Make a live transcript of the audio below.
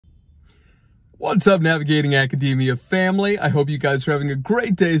What's up, Navigating Academia family? I hope you guys are having a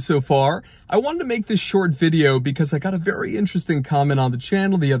great day so far. I wanted to make this short video because I got a very interesting comment on the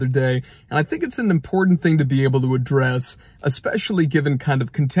channel the other day, and I think it's an important thing to be able to address, especially given kind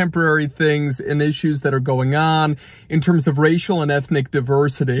of contemporary things and issues that are going on in terms of racial and ethnic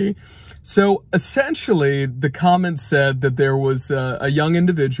diversity. So essentially, the comment said that there was a young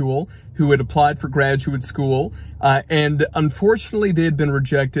individual who had applied for graduate school, and unfortunately they had been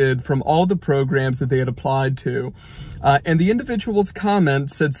rejected from all the programs that they had applied to. And the individual's comment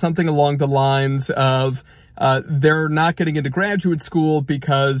said something along the lines of, they're not getting into graduate school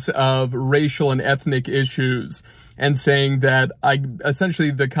because of racial and ethnic issues, and saying that essentially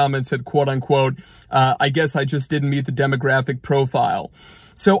the comment said, quote unquote, I guess I just didn't meet the demographic profile.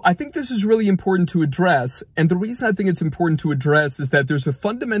 So I think this is really important to address, and the reason I think it's important to address is that there's a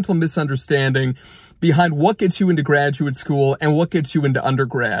fundamental misunderstanding behind what gets you into graduate school and what gets you into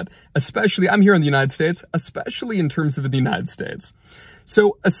undergrad, especially, I'm here in the United States, especially in terms of the United States.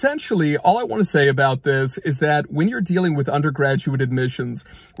 So essentially, all I want to say about this is that when you're dealing with undergraduate admissions,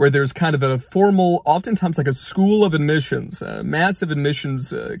 where there's kind of a formal, oftentimes like a school of admissions, a massive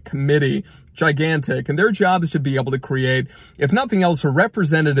admissions committee, gigantic, and their job is to be able to create, if nothing else, a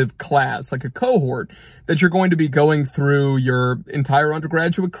representative class, like a cohort that you're going to be going through your entire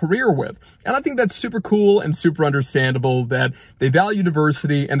undergraduate career with. And I think that's super cool and super understandable that they value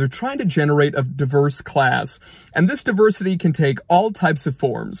diversity and they're trying to generate a diverse class. And this diversity can take all types of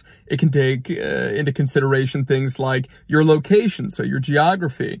forms. It can take into consideration things like your location, so your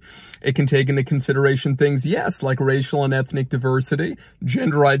geography. It can take into consideration things, yes, like racial and ethnic diversity,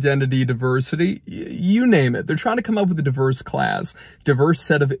 gender identity diversity, you name it. They're trying to come up with a diverse class, diverse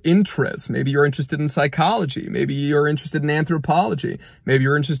set of interests. Maybe you're interested in psychology. Maybe you're interested in anthropology. Maybe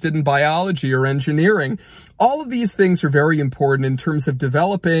you're interested in biology or engineering. All of these things are very important in terms of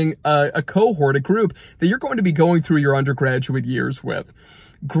developing a cohort, a group that you're going to be going through your undergraduate years with.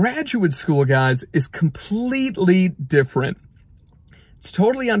 Graduate school, guys, is completely different. It's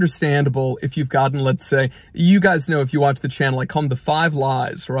totally understandable if you've gotten, let's say, you guys know if you watch the channel, I call them the 5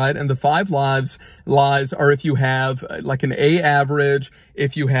 lies, right? And the 5 lies are if you have like an A average,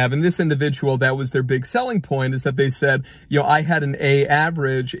 if you have, and this individual, that was their big selling point, is that they said, you know, I had an A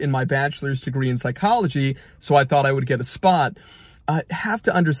average in my bachelor's degree in psychology, so I thought I would get a spot. Have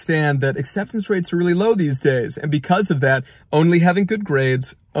to understand that acceptance rates are really low these days. And because of that, only having good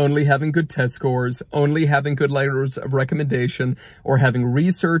grades, only having good test scores, only having good letters of recommendation, or having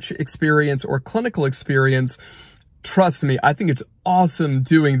research experience or clinical experience, trust me, I think it's awesome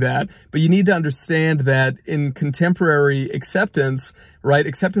doing that. But you need to understand that in contemporary acceptance, right,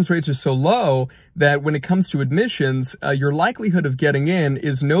 acceptance rates are so low that when it comes to admissions, your likelihood of getting in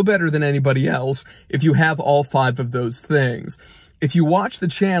is no better than anybody else if you have all 5 of those things. If you watch the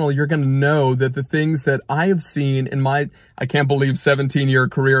channel, you're going to know that the things that I have seen in my, I can't believe 17-year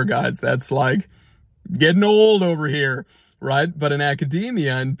career, guys. That's like getting old over here, right? But in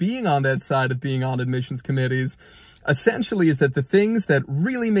academia and being on that side of being on admissions committees, essentially is that the things that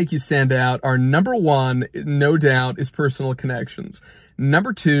really make you stand out are, number 1, no doubt, is personal connections.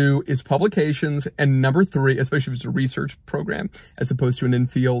 Number 2 is publications, and number 3, especially if it's a research program as opposed to an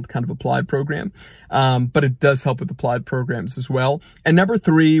in-field kind of applied program, but it does help with applied programs as well. And number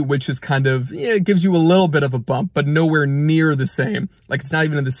 3, which is kind of, yeah, it gives you a little bit of a bump, but nowhere near the same. Like it's not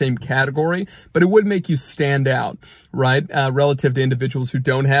even in the same category, but it would make you stand out, right? Relative to individuals who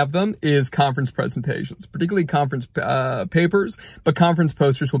don't have them, is conference presentations, particularly conference papers, but conference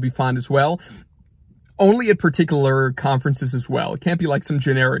posters will be fine as well. Only at particular conferences as well. It can't be like some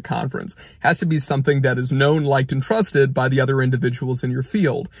generic conference. It has to be something that is known, liked, and trusted by the other individuals in your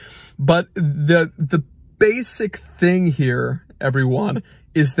field. But the basic thing here, everyone,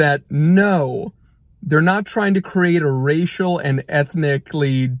 is that no, they're not trying to create a racial and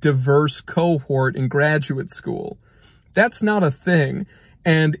ethnically diverse cohort in graduate school. That's not a thing.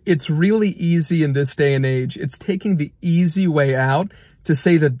 And it's really easy in this day and age. It's taking the easy way out to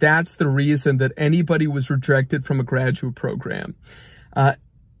say that that's the reason that anybody was rejected from a graduate program.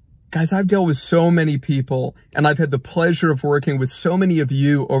 Guys, I've dealt with so many people, and I've had the pleasure of working with so many of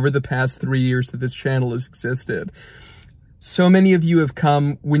you over the past 3 years that this channel has existed. So many of you have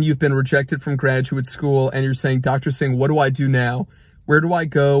come when you've been rejected from graduate school, and you're saying, Dr. Singh, what do I do now? Where do I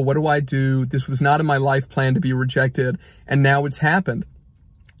go? What do I do? This was not in my life plan to be rejected, and now it's happened.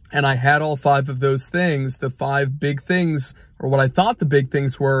 And I had all 5 of those things, the 5 big things, or what I thought the big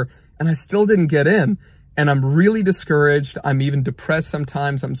things were, and I still didn't get in. And I'm really discouraged. I'm even depressed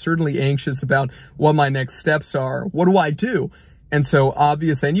sometimes. I'm certainly anxious about what my next steps are. What do I do? And so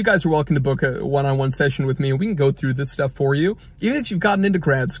obviously, and you guys are welcome to book a one-on-one session with me, and we can go through this stuff for you. Even if you've gotten into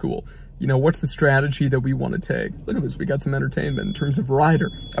grad school, what's the strategy that we want to take? Look at this, we got some entertainment in terms of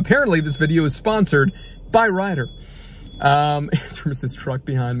Ryder. Apparently this video is sponsored by Ryder. In terms of this truck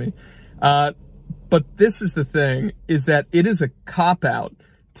behind me. But this is the thing, is that it is a cop-out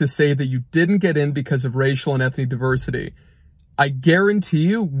to say that you didn't get in because of racial and ethnic diversity. I guarantee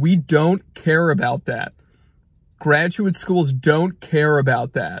you, we don't care about that. Graduate schools don't care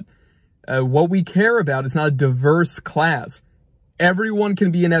about that. What we care about is not a diverse class. Everyone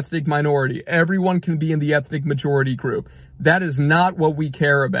can be an ethnic minority. Everyone can be in the ethnic majority group. That is not what we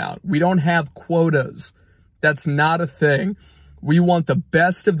care about. We don't have quotas. That's not a thing. We want the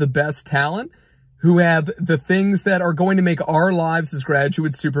best of the best talent who have the things that are going to make our lives as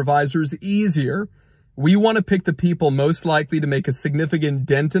graduate supervisors easier. We want to pick the people most likely to make a significant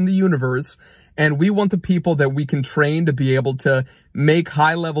dent in the universe, and we want the people that we can train to be able to make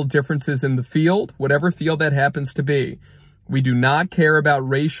high-level differences in the field, whatever field that happens to be. We do not care about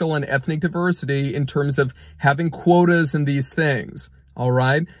racial and ethnic diversity in terms of having quotas and these things, all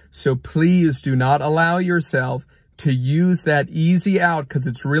right? So please do not allow yourself to use that easy out, because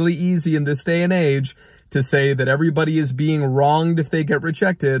it's really easy in this day and age to say that everybody is being wronged if they get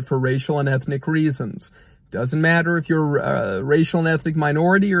rejected for racial and ethnic reasons. Doesn't matter if you're a racial and ethnic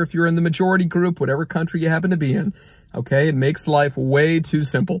minority or if you're in the majority group, whatever country you happen to be in, okay? It makes life way too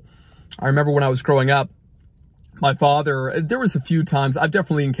simple. I remember when I was growing up, my father, there was a few times, I've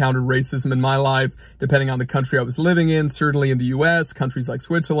definitely encountered racism in my life, depending on the country I was living in, certainly in the US, countries like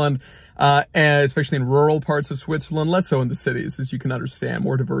Switzerland, and especially in rural parts of Switzerland, less so in the cities, as you can understand,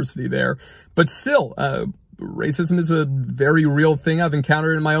 more diversity there. But still, racism is a very real thing I've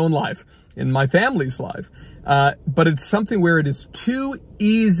encountered in my own life, in my family's life. But it's something where it is too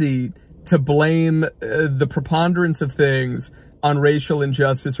easy to blame the preponderance of things on racial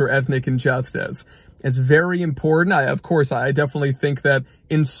injustice or ethnic injustice. It's very important. Of course, I definitely think that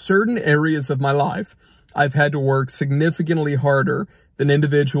in certain areas of my life, I've had to work significantly harder than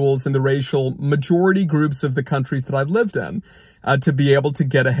individuals in the racial majority groups of the countries that I've lived in to be able to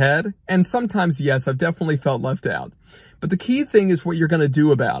get ahead. And sometimes, yes, I've definitely felt left out. But the key thing is what you're going to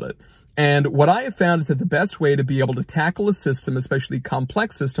do about it. And what I have found is that the best way to be able to tackle a system, especially a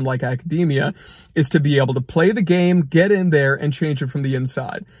complex system like academia, is to be able to play the game, get in there, and change it from the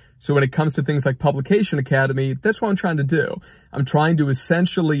inside. So when it comes to things like Publication Academy, that's what I'm trying to do. I'm trying to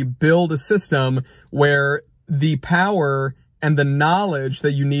essentially build a system where the power and the knowledge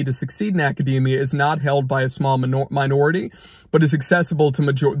that you need to succeed in academia is not held by a small minority, but is accessible to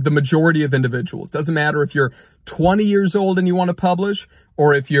the majority of individuals. Doesn't matter if you're 20 years old and you want to publish,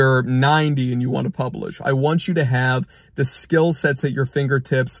 or if you're 90 and you want to publish. I want you to have the skill sets at your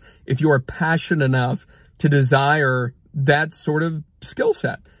fingertips if you are passionate enough to desire that sort of skill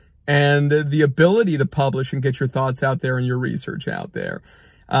set and the ability to publish and get your thoughts out there and your research out there.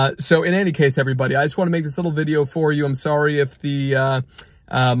 So in any case, everybody, I just want to make this little video for you. I'm sorry if the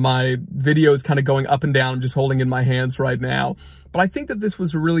my video is kind of going up and down. I'm just holding in my hands right now. But I think that this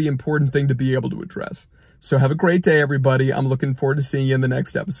was a really important thing to be able to address. So have a great day, everybody. I'm looking forward to seeing you in the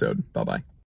next episode. Bye-bye.